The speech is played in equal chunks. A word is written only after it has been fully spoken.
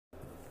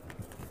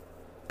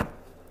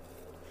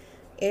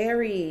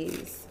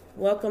Aries,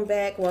 welcome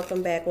back,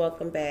 welcome back,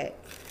 welcome back.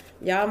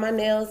 Y'all, my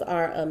nails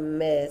are a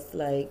mess.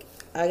 Like,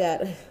 I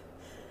got a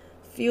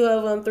few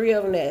of them, three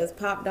of them that has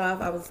popped off.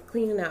 I was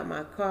cleaning out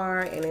my car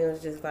and it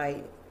was just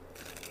like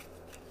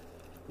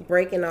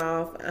breaking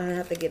off. I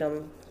have to get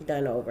them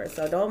done over.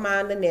 So don't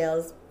mind the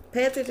nails.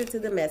 Pay attention to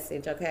the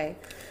message, okay?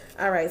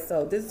 All right,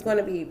 so this is going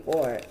to be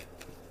for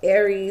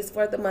Aries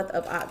for the month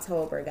of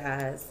October,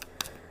 guys.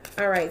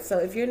 All right, so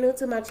if you're new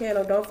to my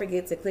channel, don't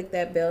forget to click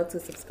that bell to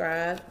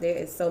subscribe. There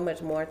is so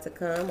much more to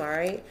come, all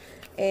right?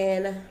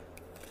 And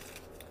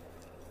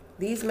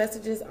these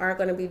messages are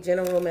going to be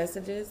general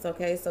messages,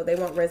 okay? So they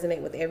won't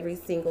resonate with every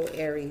single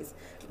Aries.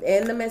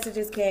 And the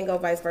messages can go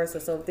vice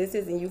versa. So if this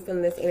isn't you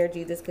feeling this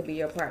energy, this could be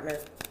your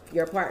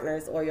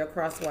partners or your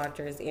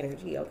cross-watchers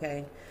energy,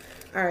 okay?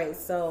 All right,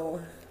 so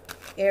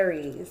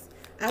Aries.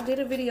 I did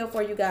a video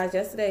for you guys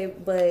yesterday,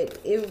 but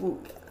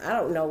I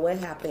don't know what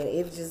happened.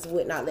 It just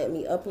would not let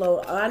me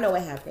upload. Oh, I know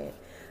what happened.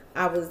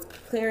 I was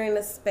clearing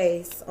the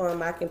space on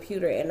my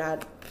computer and I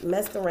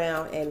messed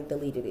around and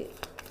deleted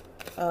it.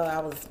 I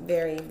was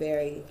very,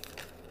 very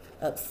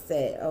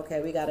upset.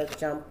 Okay, we got a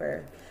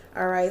jumper.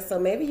 All right, so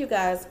maybe you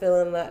guys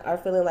are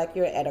feeling like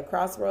you're at a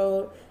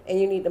crossroad and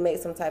you need to make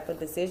some type of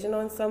decision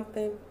on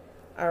something.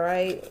 All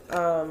right,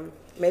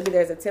 maybe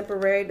there's a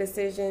temporary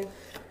decision.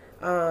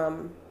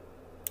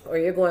 Or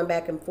you're going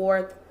back and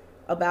forth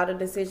about a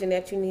decision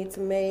that you need to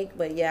make.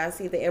 But yeah, I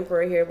see the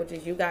Emperor here, which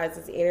is you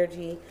guys'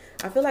 energy.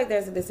 I feel like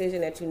there's a decision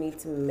that you need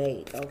to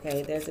make,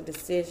 okay? There's a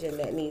decision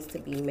that needs to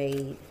be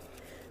made.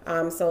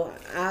 So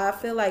I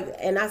feel like,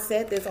 and I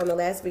said this on the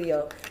last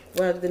video,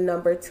 for the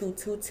number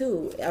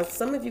 222.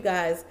 Some of you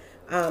guys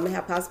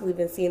have possibly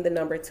been seeing the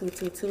number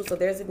 222. So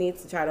there's a need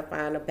to try to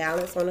find a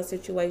balance on a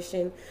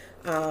situation.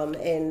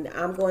 And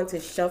I'm going to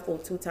shuffle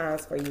 2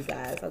 times for you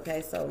guys,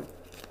 okay? So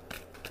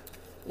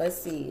let's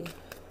see.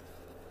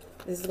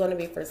 This is going to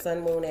be for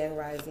Sun, Moon, and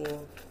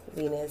Rising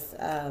Venus,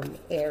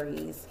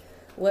 Aries.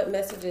 What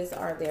messages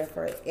are there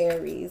for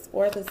Aries,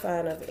 for the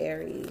sign of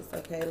Aries?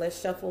 Okay, let's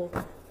shuffle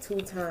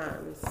 2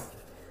 times.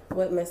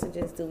 What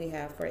messages do we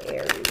have for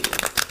Aries?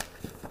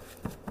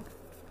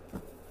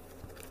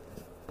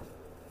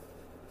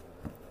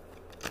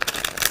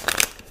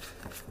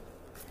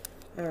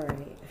 All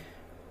right.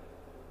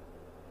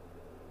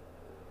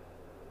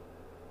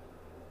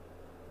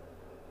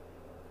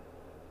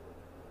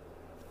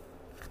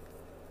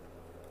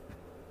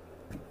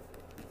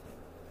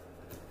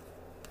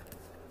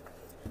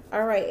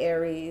 All right,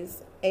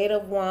 Aries, 8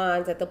 of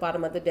Wands at the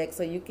bottom of the deck.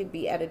 So you could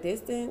be at a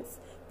distance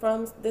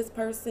from this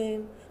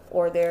person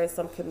or there is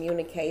some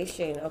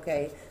communication,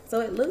 okay?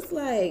 So it looks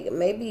like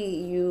maybe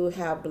you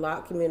have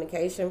blocked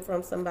communication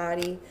from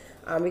somebody.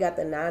 We got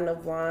the 9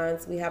 of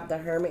Wands. We have the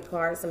Hermit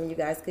card. Some of you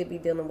guys could be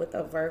dealing with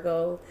a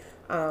Virgo.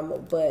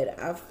 But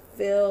I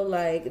feel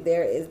like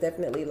there is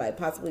definitely like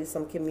possibly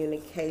some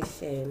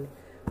communication.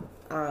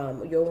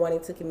 You're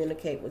wanting to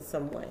communicate with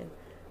someone.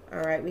 All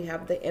right, we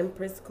have the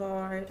Empress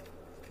card,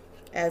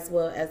 as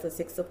well as the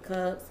 6 of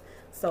Cups.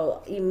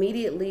 So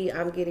immediately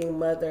I'm getting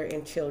mother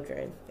and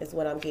children is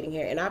what I'm getting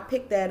here. And I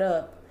picked that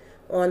up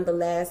on the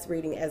last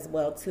reading as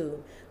well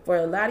too. For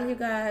a lot of you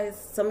guys,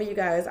 some of you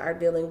guys are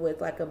dealing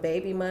with like a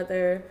baby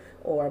mother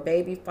or a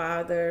baby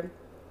father,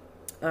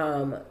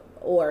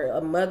 or a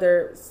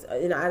mother.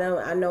 You know,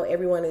 I know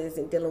everyone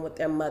isn't dealing with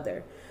their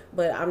mother,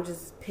 but I'm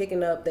just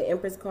picking up the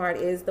Empress card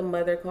is the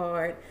mother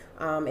card.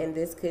 And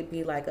this could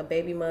be like a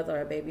baby mother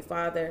or a baby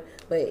father.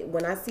 But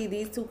when I see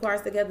these 2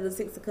 cards together, the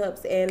 6 of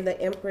Cups and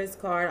the Empress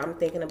card, I'm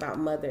thinking about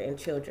mother and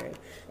children.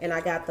 And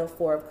I got the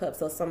 4 of Cups,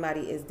 so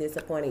somebody is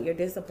disappointed. You're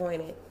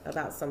disappointed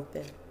about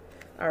something.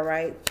 All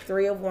right,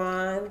 3 of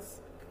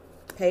Wands,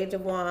 Page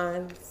of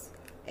Wands,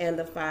 and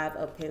the 5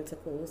 of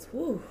Pentacles.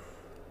 Whew.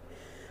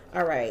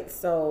 All right,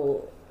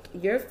 so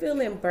you're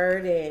feeling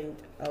burdened,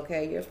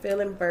 okay? You're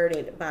feeling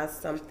burdened by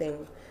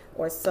something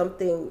or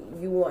something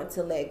you want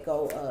to let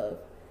go of.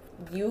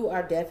 You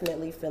are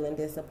definitely feeling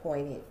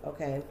disappointed,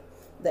 okay?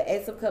 The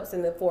Ace of Cups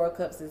and the 4 of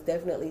Cups is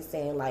definitely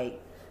saying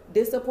like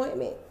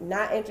disappointment,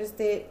 not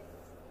interested,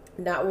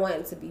 not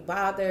wanting to be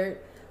bothered.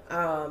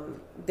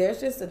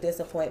 There's just a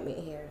disappointment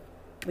here.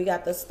 We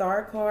got the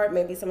Star card.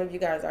 Maybe some of you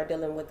guys are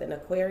dealing with an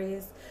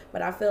Aquarius,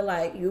 but I feel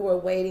like you were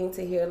waiting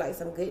to hear like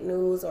some good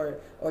news, or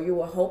you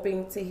were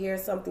hoping to hear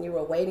something. You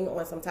were waiting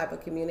on some type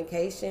of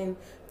communication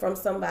from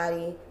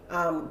somebody,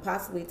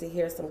 possibly to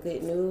hear some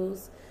good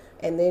news.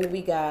 And then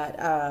we got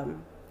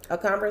a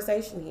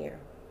conversation here.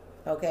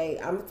 Okay,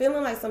 I'm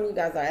feeling like some of you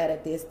guys are at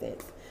a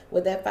distance.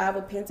 With that 5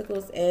 of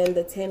Pentacles and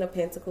the 10 of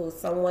Pentacles,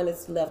 someone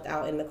is left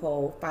out in the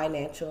cold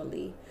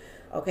financially.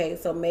 Okay,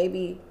 so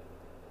maybe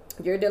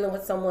you're dealing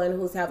with someone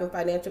who's having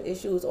financial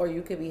issues, or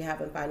you could be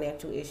having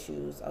financial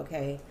issues,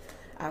 okay?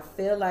 I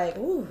feel like,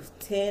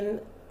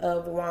 10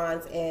 of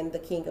Wands and the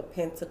King of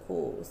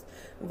Pentacles.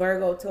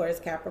 Virgo, Taurus,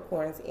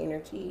 Capricorn's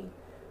energy.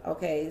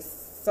 Okay,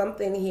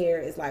 something here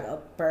is like a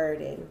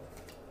burden.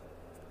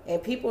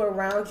 And people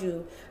around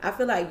you, I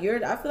feel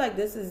like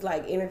this is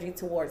like energy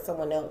towards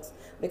someone else,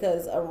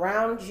 because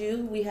around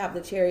you we have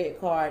the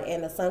Chariot card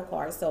and the Sun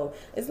card. So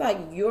it's like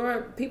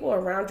your people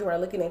around you are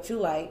looking at you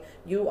like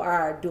you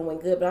are doing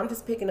good, but I'm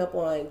just picking up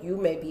on you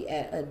may be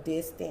at a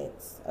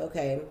distance.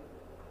 Okay,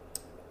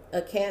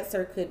 a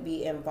Cancer could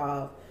be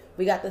involved.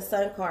 We got the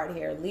Sun card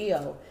here.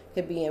 Leo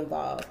could be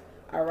involved.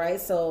 All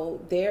right, so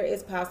there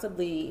is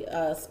possibly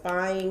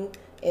spying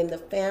in the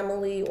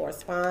family, or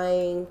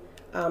spying,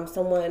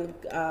 someone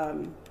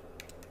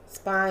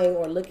spying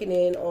or looking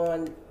in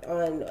on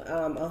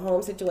a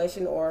home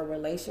situation or a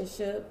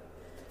relationship.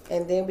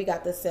 And then we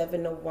got the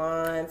Seven of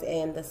Wands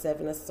and the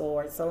Seven of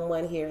Swords.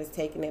 Someone here is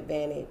taking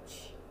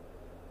advantage,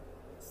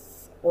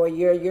 or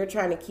you're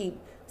trying to keep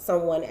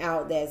someone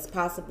out that's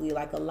possibly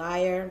like a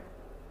liar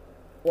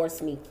or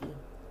sneaky.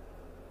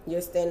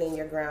 You're standing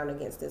your ground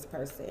against this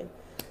person.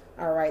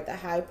 All right, the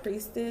High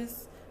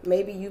Priestess.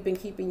 Maybe you've been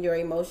keeping your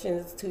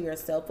emotions to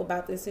yourself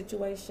about this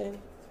situation,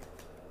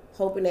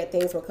 hoping that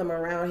things will come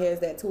around. Here's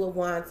that Two of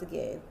Wands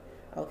again.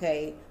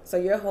 Okay, so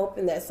you're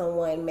hoping that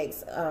someone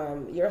makes,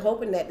 you're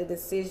hoping that a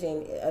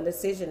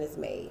decision is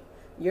made.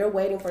 You're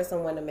waiting for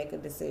someone to make a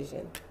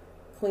decision.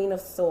 Queen of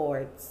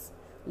Swords,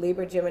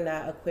 Libra,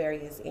 Gemini,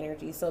 Aquarius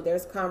energy. So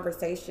there's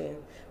conversation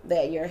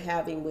that you're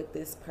having with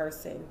this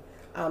person.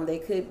 They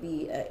could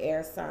be an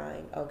air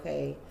sign.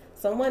 Okay,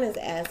 someone is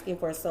asking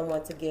for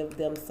someone to give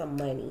them some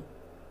money.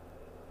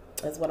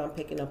 That's what I'm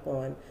picking up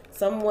on.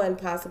 Someone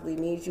possibly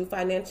needs you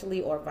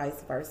financially, or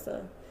vice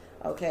versa.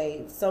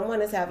 Okay,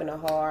 someone is having a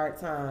hard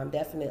time,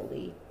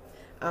 definitely.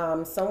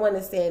 Someone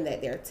is saying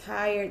that they're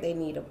tired, they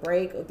need a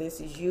break, or this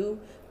is you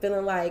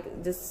feeling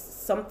like this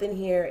something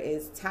here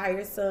is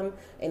tiresome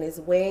and is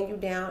weighing you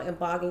down and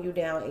bogging you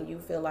down, and you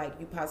feel like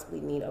you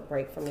possibly need a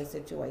break from this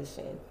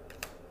situation.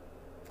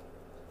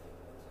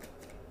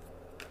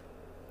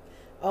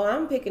 Oh,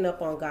 I'm picking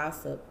up on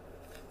gossip.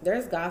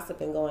 There's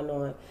gossiping going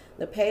on.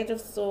 The Page of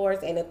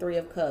Swords and the Three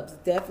of Cups.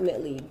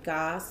 Definitely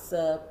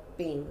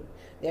gossiping.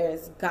 There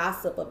is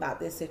gossip about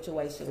this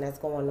situation that's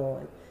going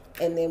on.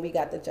 And then we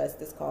got the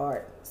Justice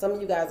card. Some of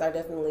you guys are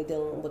definitely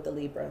dealing with the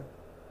Libra.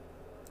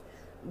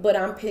 But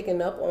I'm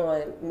picking up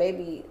on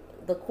maybe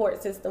the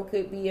court system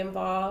could be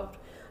involved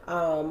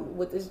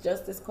with this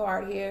Justice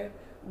card here.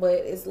 But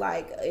it's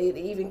like it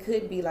even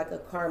could be like a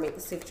karmic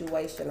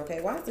situation. Okay,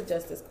 why is the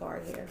Justice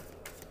card here?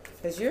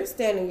 Because you're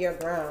standing your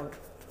ground.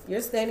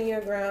 You're standing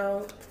your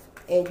ground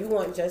and you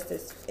want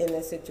justice in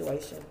this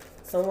situation.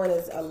 Someone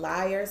is a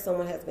liar.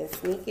 Someone has been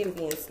sneaking,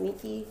 being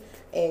sneaky,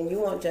 and you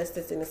want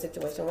justice in the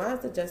situation. Why is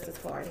the Justice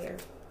card here?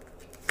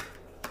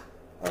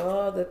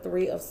 Oh, the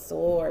Three of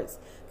Swords.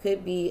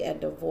 Could be a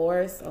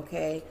divorce,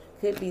 okay?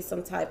 Could be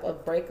some type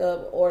of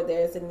breakup, or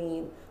there's a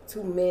need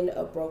to mend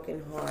a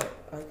broken heart,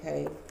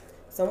 okay?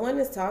 Someone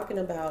is talking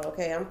about,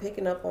 okay, I'm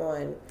picking up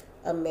on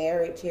a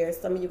marriage here.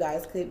 Some of you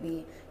guys could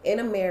be in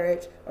a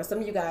marriage, or some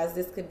of you guys,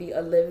 this could be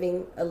a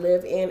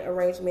live-in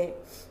arrangement,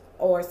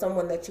 or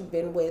someone that you've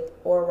been with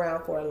or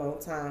around for a long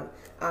time.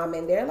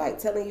 And they're like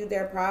telling you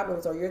their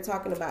problems, or you're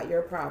talking about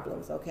your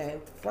problems, okay?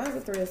 Why is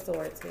the Three of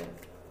Swords here?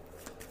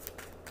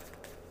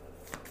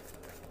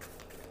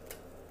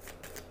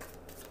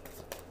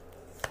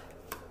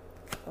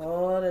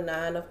 Oh, the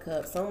Nine of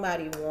Cups.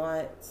 Somebody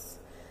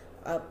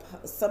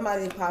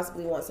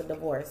possibly wants a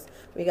divorce.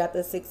 We got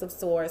the Six of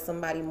Swords.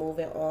 Somebody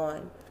moving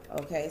on.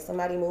 Okay,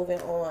 somebody moving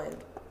on.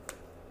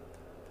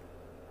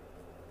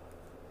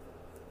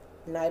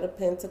 Knight of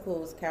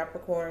Pentacles,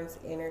 Capricorn's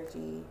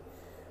energy.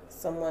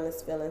 Someone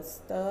is feeling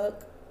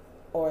stuck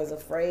or is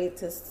afraid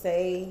to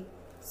say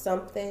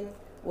something,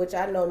 which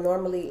I know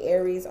normally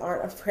Aries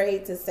aren't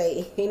afraid to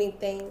say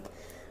anything.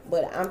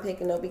 But I'm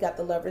picking up, we got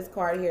the Lovers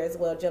card here as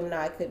well.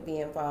 Gemini could be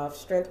involved.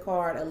 Strength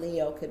card, a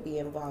Leo could be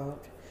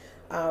involved.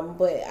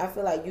 But I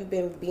feel like you've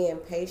been being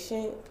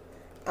patient.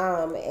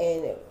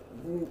 And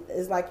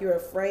it's like you're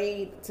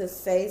afraid to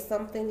say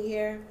something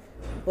here.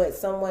 But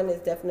someone is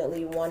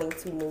definitely wanting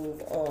to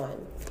move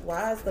on.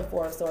 Why is the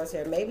Four of Swords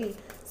here? Maybe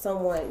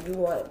someone you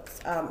want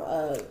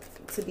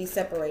to be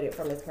separated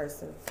from this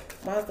person.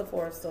 Why is the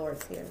Four of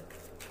Swords here?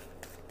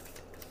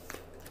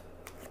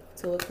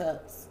 Two of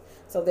Cups.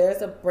 So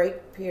there's a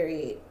break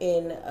period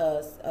in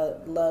a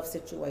love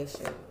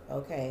situation,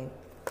 okay?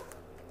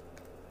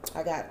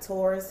 I got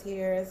Taurus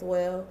here as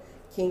well.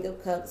 King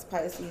of Cups,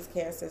 Pisces,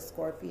 Cancer,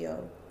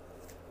 Scorpio.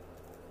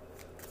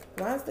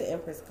 Why is the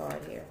Empress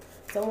card here?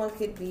 Someone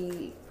could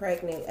be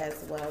pregnant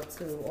as well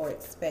too, or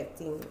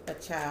expecting a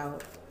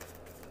child.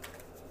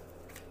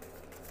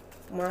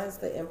 Why is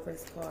the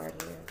Empress card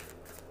here?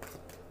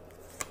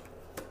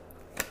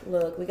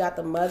 Look, we got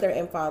the Mother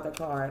and Father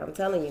card. I'm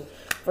telling you,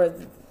 for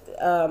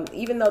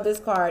even though this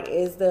card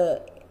is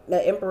the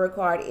Emperor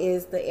card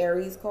is the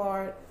Aries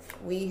card,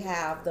 we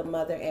have the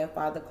Mother and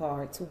Father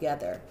card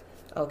together,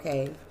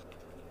 okay?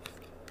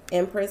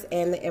 Empress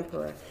and the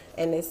Emperor.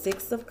 And the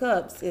Six of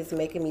Cups is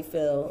making me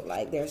feel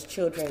like there's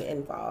children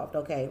involved,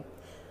 okay?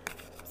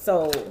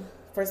 So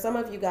for some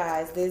of you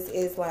guys, this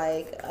is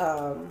like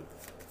home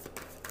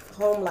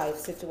life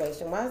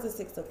situation. Why is the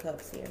Six of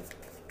Cups here?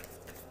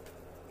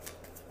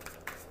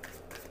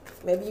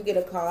 Maybe you get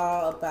a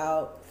call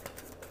about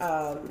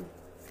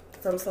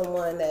from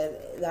someone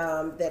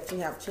that you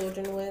have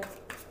children with.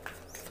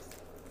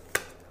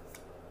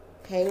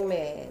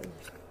 Hangman.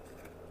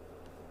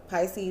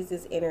 Pisces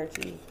is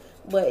energy.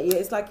 But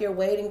it's like you're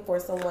waiting for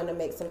someone to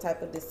make some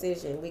type of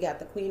decision. We got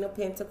the Queen of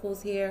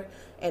Pentacles here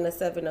and the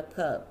Seven of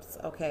Cups,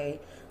 okay?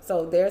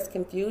 So there's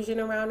confusion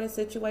around this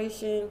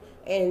situation,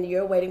 and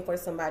you're waiting for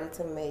somebody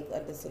to make a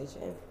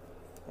decision,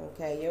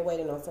 okay? You're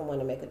waiting on someone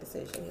to make a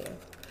decision here.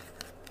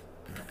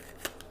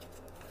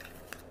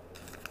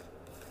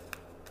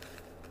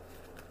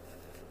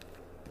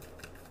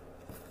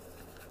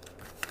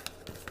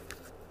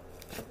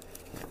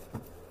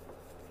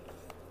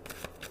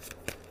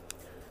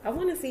 I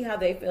want to see how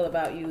they feel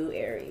about you,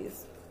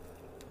 Aries.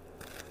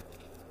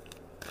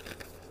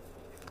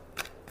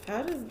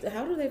 How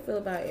do they feel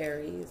about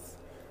Aries?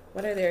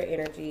 What are their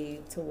energy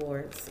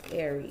towards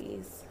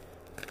Aries?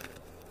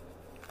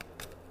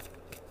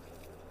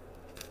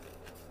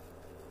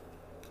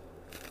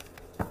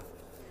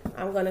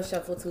 I'm going to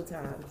shuffle 2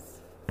 times.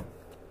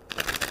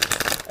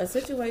 A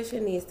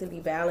situation needs to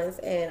be balanced,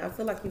 and I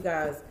feel like you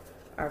guys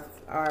are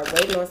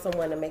waiting on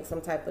someone to make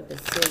some type of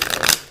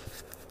decision.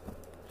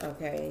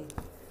 Okay.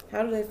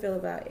 How do they feel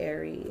about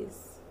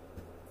Aries?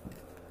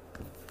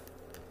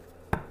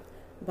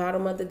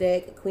 Bottom of the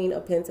deck, Queen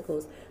of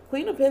Pentacles.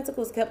 Queen of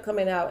Pentacles kept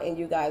coming out in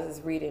you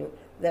guys' reading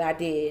that I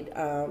did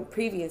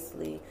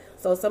previously.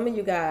 So some of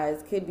you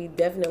guys could be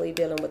definitely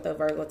dealing with the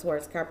Virgo,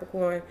 Taurus,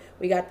 Capricorn.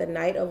 We got the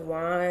Knight of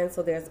Wands,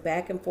 so there's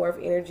back and forth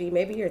energy.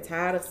 Maybe you're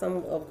tired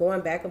of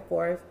going back and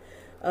forth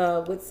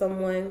with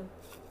someone.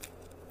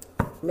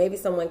 Maybe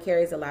someone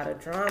carries a lot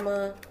of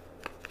drama.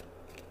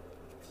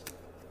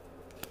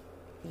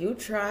 You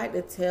tried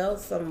to tell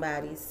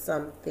somebody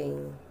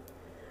something,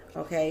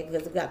 okay?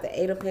 Because we got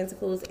the Eight of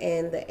Pentacles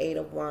and the Eight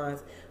of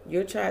Wands.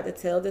 You tried to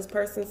tell this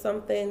person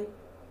something,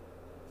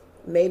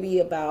 maybe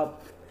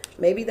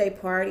they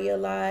party a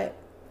lot,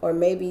 or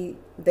maybe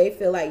they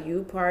feel like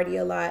you party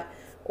a lot,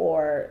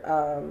 or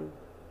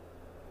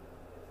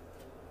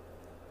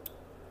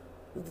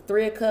the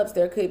Three of Cups,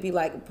 there could be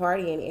like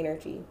partying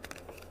energy,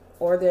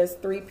 or there's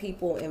 3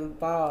 people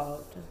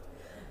involved.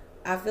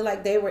 I feel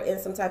like they were in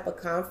some type of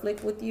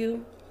conflict with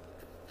you,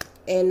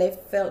 and they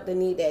felt the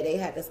need that they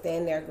had to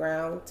stand their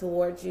ground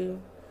towards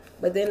you.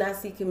 But then I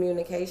see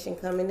communication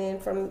coming in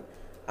from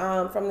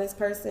this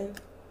person.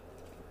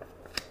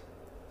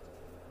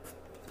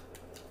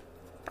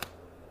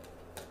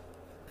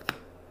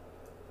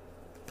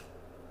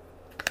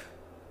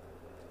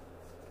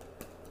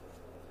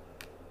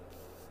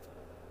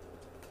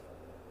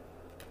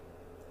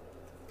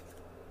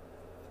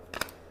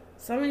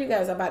 Some of you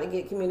guys are about to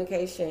get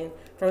communication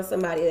from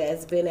somebody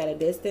that's been at a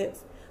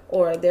distance,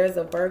 or there's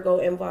a Virgo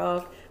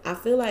involved. I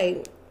feel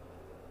like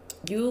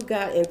you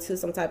got into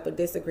some type of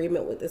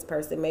disagreement with this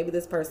person. Maybe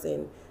this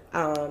person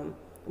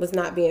was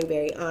not being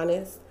very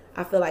honest.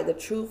 I feel like the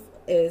truth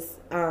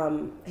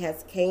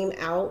has came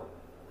out,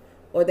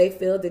 or they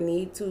feel the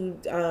need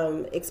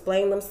to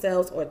explain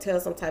themselves or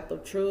tell some type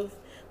of truth.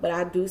 But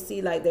I do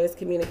see like there's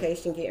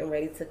communication getting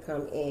ready to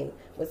come in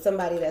with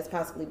somebody that's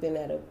possibly been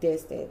at a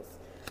distance.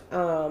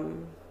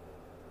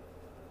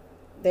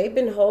 They've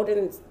been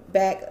holding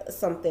back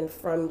something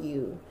from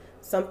you,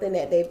 something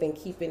that they've been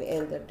keeping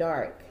in the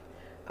dark.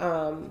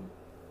 I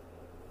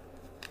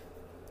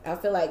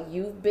feel like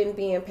you've been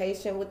being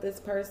patient with this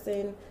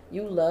person.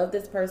 You love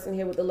this person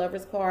here with the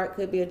Lover's card.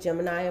 Could be a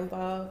Gemini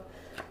involved.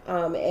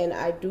 And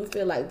I do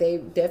feel like they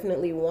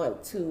definitely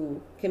want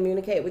to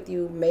communicate with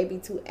you, maybe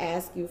to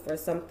ask you for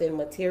something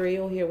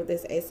material here with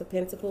this Ace of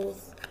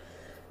Pentacles.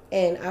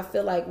 And I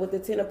feel like with the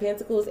Ten of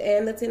Pentacles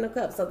and the Ten of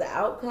Cups, so the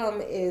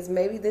outcome is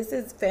maybe this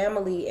is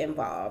family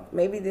involved.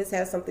 Maybe this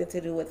has something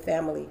to do with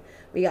family.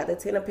 We got the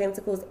Ten of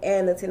Pentacles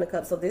and the Ten of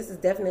Cups. So this is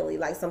definitely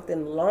like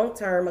something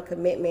long-term, a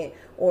commitment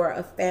or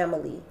a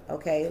family,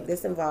 okay?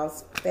 This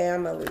involves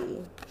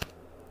family.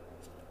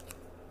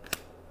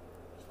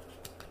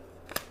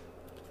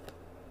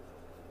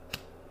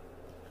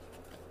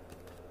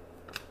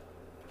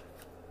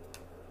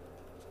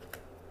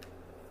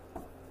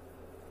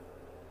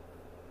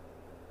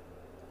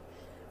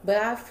 But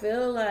I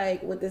feel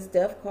like with this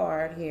Death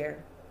card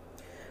here,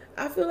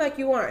 I feel like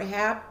you aren't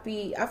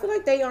happy. I feel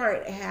like they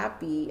aren't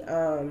happy,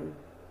 or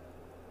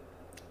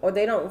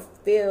they don't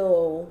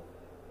feel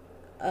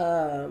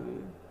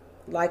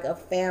like a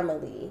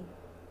family,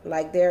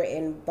 like they're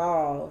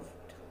involved.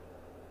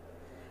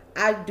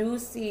 I do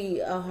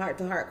see a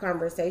heart-to-heart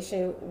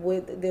conversation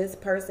with this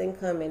person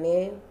coming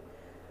in,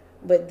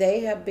 but they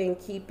have been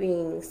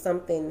keeping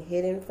something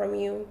hidden from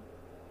you.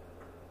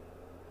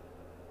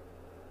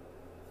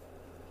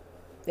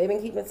 They've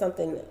been keeping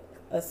something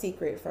a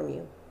secret from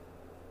you.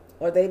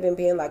 Or they've been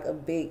being like a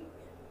big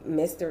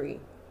mystery.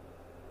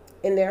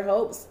 In their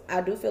hopes,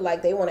 I do feel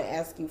like they want to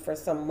ask you for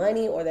some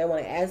money, or they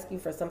want to ask you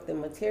for something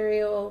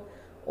material,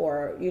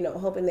 or, you know,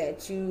 hoping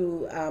that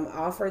you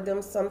offer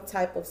them some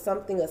type of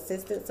something,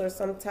 assistance or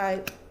some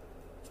type.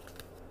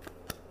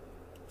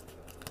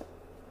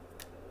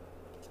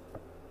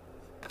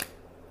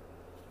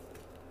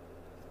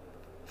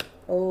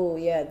 Oh,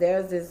 yeah,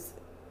 there's this,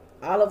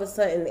 all of a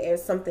sudden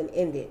there's something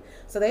ended.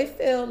 So they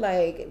feel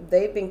like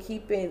they've been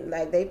keeping,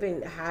 like they've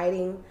been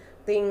hiding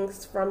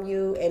things from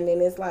you, and then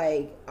it's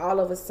like all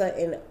of a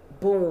sudden,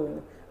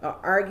 boom, an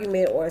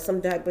argument or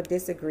some type of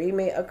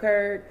disagreement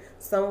occurred.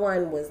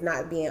 Someone was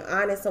not being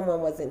honest,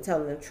 someone wasn't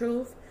telling the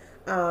truth.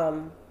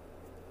 And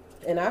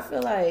I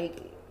feel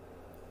like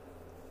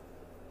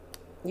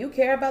you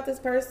care about this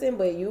person,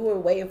 but you were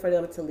waiting for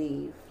them to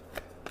leave.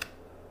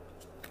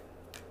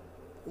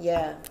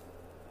 Yeah.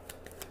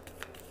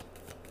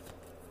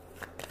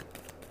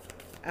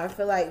 I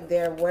feel like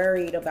they're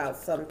worried about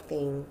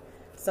something.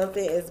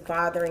 Something is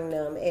bothering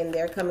them, and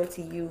they're coming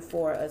to you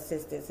for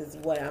assistance, is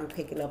what I'm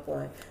picking up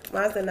on.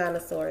 Mine's the Nine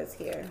of Swords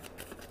here.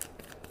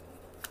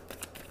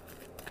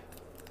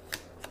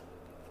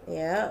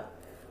 Yeah.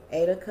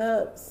 Eight of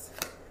Cups.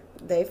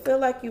 They feel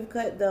like you've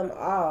cut them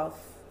off.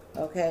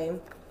 Okay.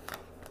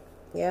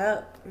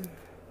 Yeah.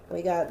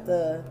 We got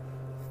the,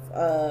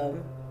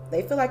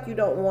 they feel like you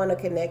don't want a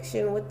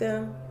connection with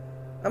them.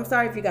 I'm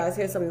sorry if you guys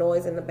hear some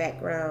noise in the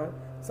background.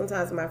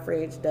 Sometimes my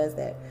fridge does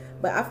that.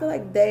 But I feel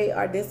like they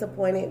are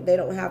disappointed. They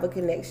don't have a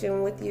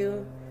connection with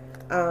you.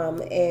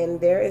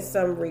 And there is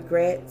some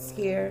regrets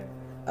here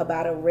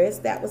about a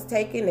risk that was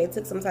taken. They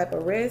took some type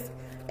of risk.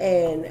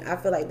 And I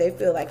feel like they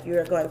feel like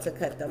you're going to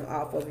cut them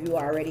off, or you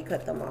already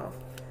cut them off.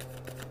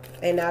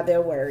 And now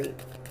they're worried.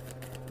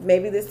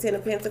 Maybe this Ten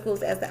of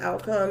Pentacles as the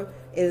outcome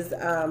is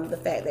the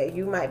fact that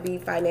you might be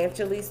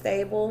financially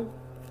stable,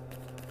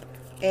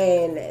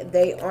 and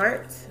they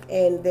aren't,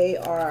 and they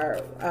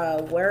are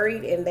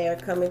worried, and they are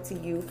coming to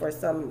you for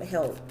some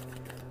help.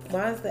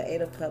 Why is the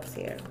Eight of Cups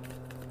here?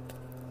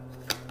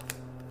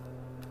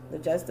 The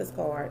Justice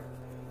card.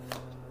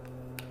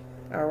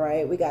 All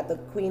right, we got the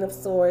Queen of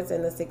Swords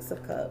and the Six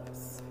of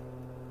Cups.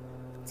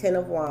 Ten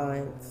of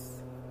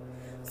Wands.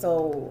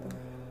 So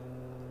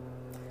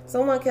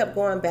someone kept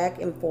going back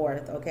and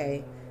forth,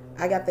 okay?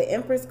 I got the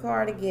Empress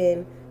card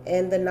again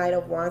and the Knight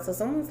of Wands. So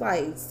someone's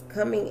like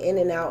coming in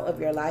and out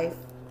of your life.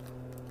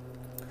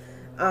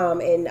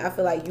 And I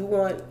feel like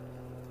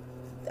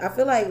I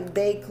feel like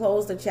they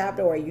closed the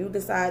chapter, or you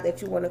decide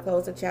that you want to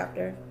close the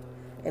chapter.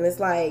 And it's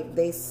like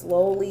they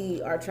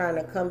slowly are trying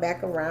to come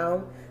back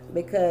around,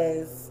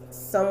 because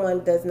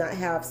someone does not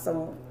have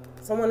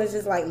someone is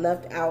just like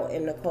left out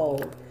in the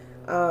cold.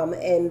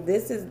 And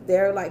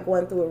they're like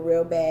going through a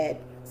real bad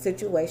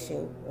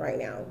situation right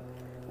now.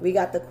 We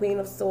got the Queen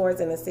of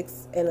Swords and the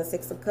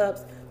Six of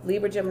Cups.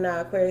 Libra, Gemini,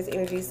 Aquarius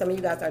energy. Some of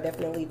you guys are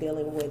definitely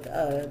dealing with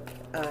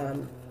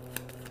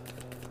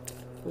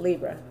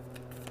Libra.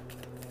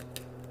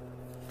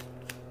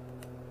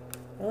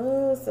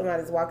 Oh,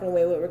 somebody's walking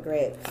away with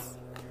regrets.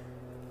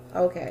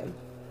 Okay.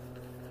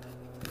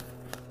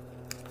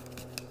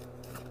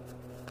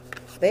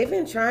 They've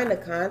been trying to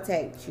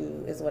contact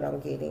you, is what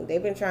I'm getting.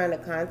 They've been trying to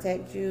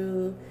contact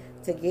you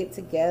to get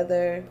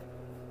together.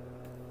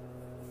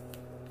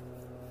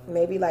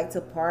 Maybe like to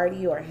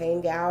party or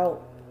hang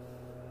out.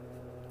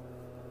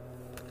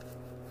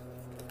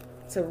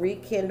 To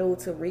rekindle,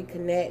 to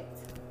reconnect.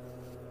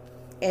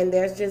 And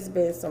there's just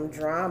been some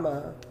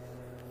drama.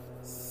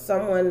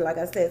 Someone, like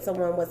I said,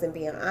 someone wasn't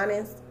being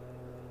honest.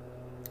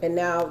 And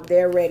now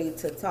they're ready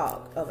to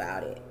talk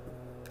about it.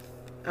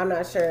 I'm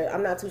not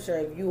too sure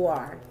if you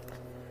are.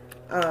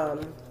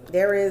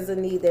 There is a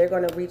need. They're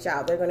going to reach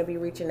out. They're going to be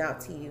reaching out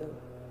to you.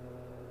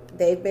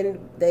 They've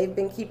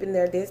been keeping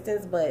their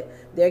distance, but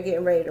they're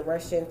getting ready to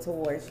rush in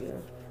towards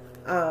you.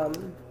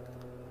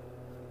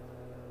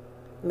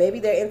 Maybe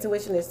their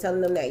intuition is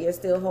telling them that you're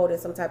still holding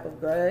some type of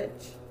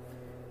grudge.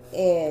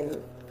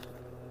 And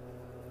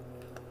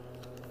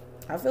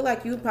I feel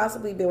like you've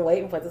possibly been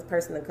waiting for this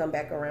person to come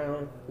back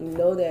around. You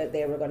know that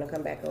they were going to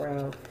come back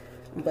around,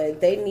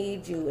 but they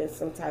need you in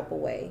some type of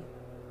way.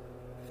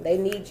 They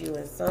need you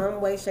in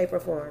some way, shape, or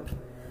form.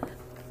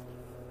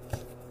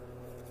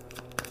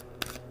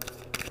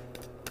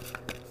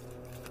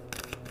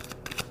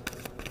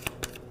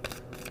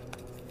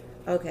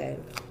 Okay.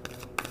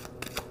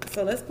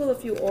 So let's pull a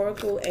few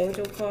Oracle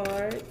Angel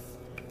cards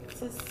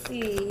to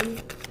see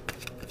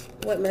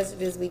what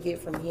messages we get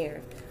from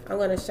here. I'm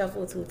going to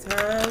shuffle 2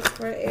 times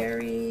for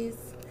Aries.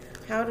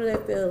 How do they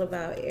feel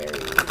about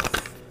Aries?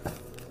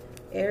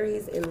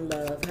 Aries in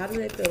love. How do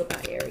they feel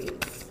about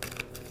Aries?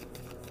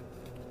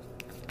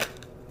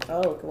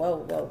 Oh,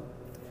 whoa, whoa.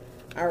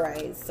 All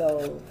right,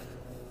 so.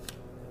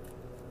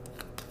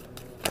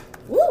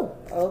 Woo!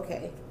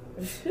 Okay.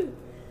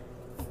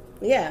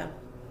 Yeah.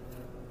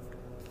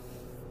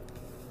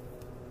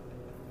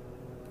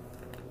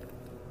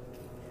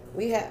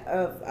 We have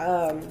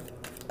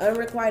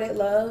unrequited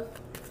love.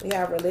 We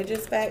have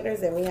religious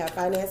factors, and we have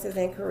finances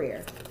and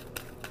career.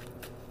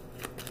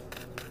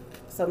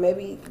 So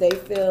maybe they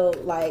feel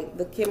like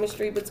the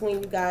chemistry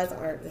between you guys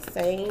aren't the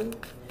same.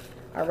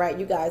 All right,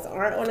 you guys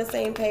aren't on the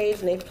same page,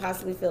 and they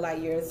possibly feel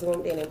like you're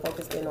zoomed in and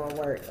focused in on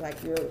work, like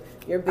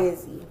you're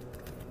busy.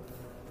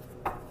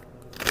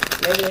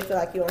 Maybe they feel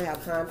like you don't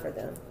have time for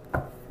them.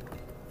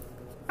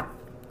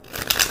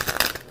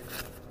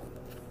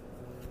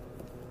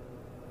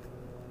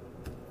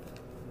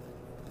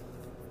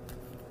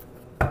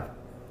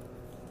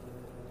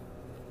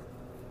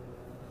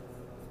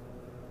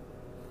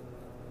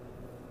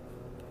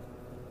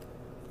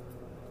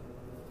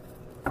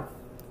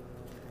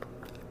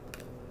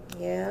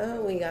 Yeah,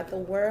 we got the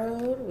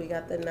World, we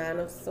got the Nine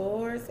of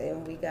Swords,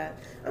 and we got,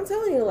 I'm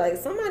telling you, like,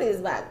 somebody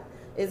is like,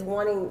 is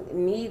wanting,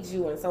 needs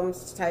you in some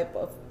type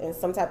of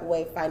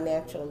way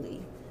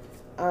financially.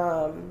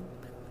 Um,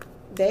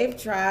 they've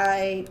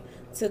tried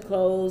to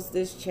close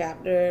this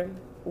chapter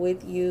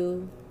with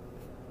you.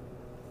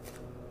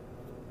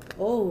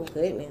 Oh,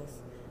 goodness.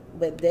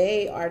 But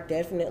they are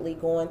definitely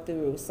going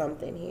through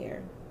something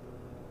here.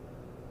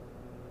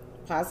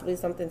 Possibly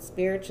something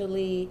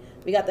spiritually.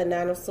 We got the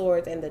Nine of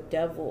Swords and the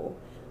Devil.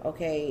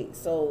 Okay,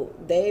 so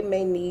they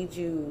may need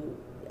you,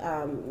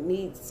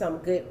 need some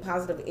good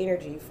positive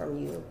energy from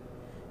you.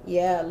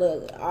 Yeah,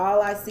 look,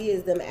 all I see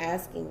is them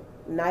asking.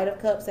 Knight of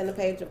Cups and the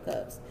Page of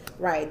Cups.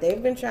 Right,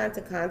 they've been trying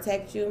to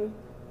contact you.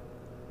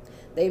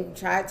 They've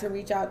tried to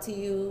reach out to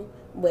you,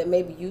 but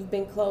maybe you've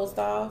been closed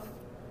off.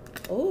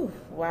 Oh,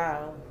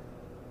 wow.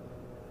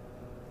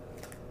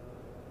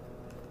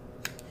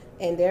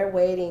 And they're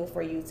waiting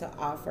for you to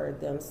offer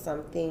them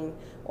something,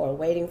 or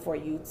waiting for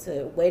you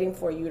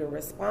to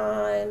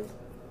respond.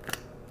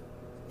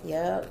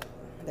 Yep.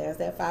 There's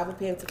that Five of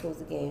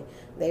Pentacles again.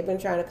 They've been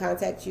trying to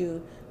contact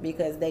you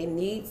because they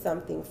need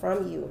something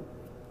from you.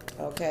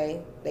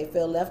 Okay? They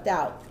feel left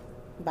out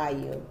by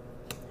you.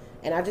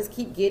 And I just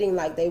keep getting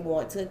like they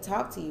want to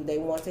talk to you. They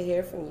want to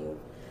hear from you.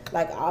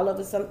 Like all of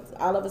a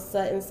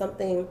sudden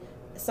something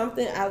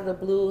out of the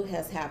blue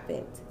has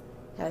happened.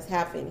 Has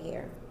happened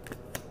here.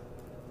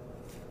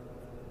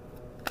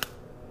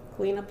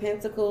 Queen of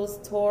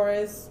Pentacles,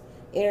 Taurus,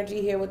 energy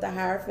here with the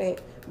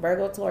Hierophant,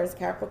 Virgo, Taurus,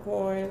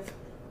 Capricorn.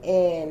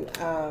 And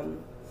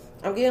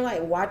I'm getting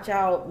like, watch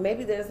out.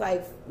 Maybe there's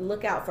like,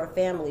 look out for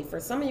family. For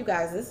some of you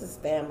guys, this is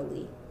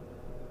family.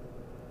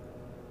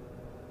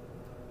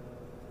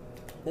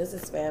 This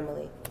is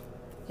family.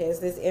 Here's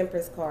this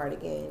Empress card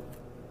again.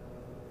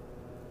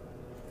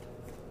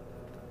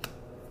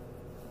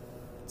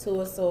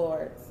 Two of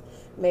Swords.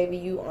 Maybe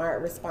you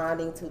aren't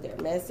responding to their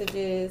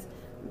messages.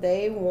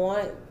 They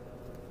want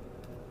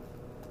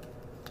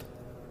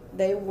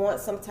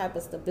some type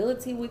of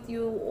stability with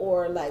you,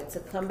 or like to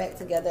come back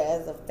together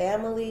as a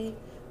family,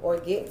 or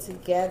get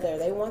together.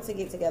 They want to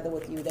get together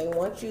with you. They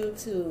want you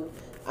to,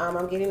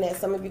 I'm getting that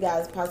some of you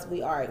guys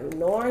possibly are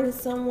ignoring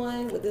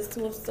someone with this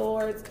Two of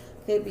Swords.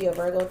 Could be a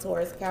Virgo,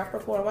 Taurus,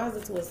 Capricorn. Why is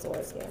the Two of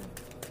Swords here?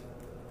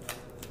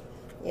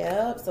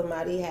 Yep,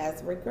 somebody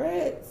has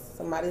regrets.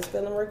 Somebody's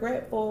feeling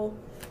regretful.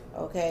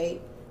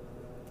 Okay.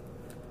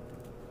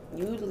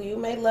 You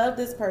may love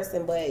this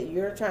person, but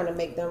you're trying to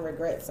make them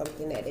regret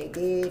something that they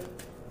did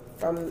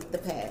from the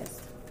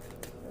past.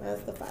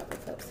 That's the Five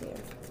of Cups here.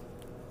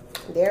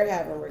 They're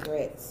having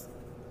regrets.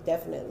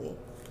 Definitely.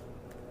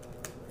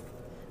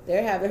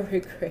 They're having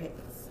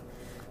regrets.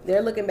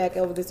 They're looking back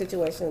over the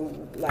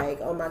situation like,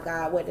 oh my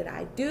God, what did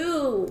I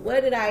do?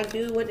 What did I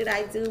do? What did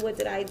I do? What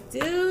did I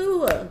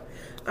do?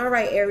 All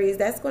right, Aries,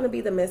 that's going to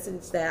be the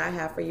message that I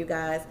have for you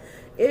guys.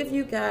 If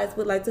you guys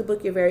would like to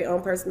book your very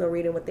own personal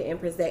reading with the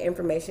Empress, that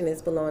information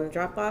is below in the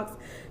drop box.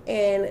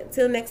 And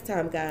till next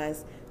time,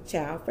 guys,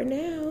 ciao for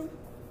now.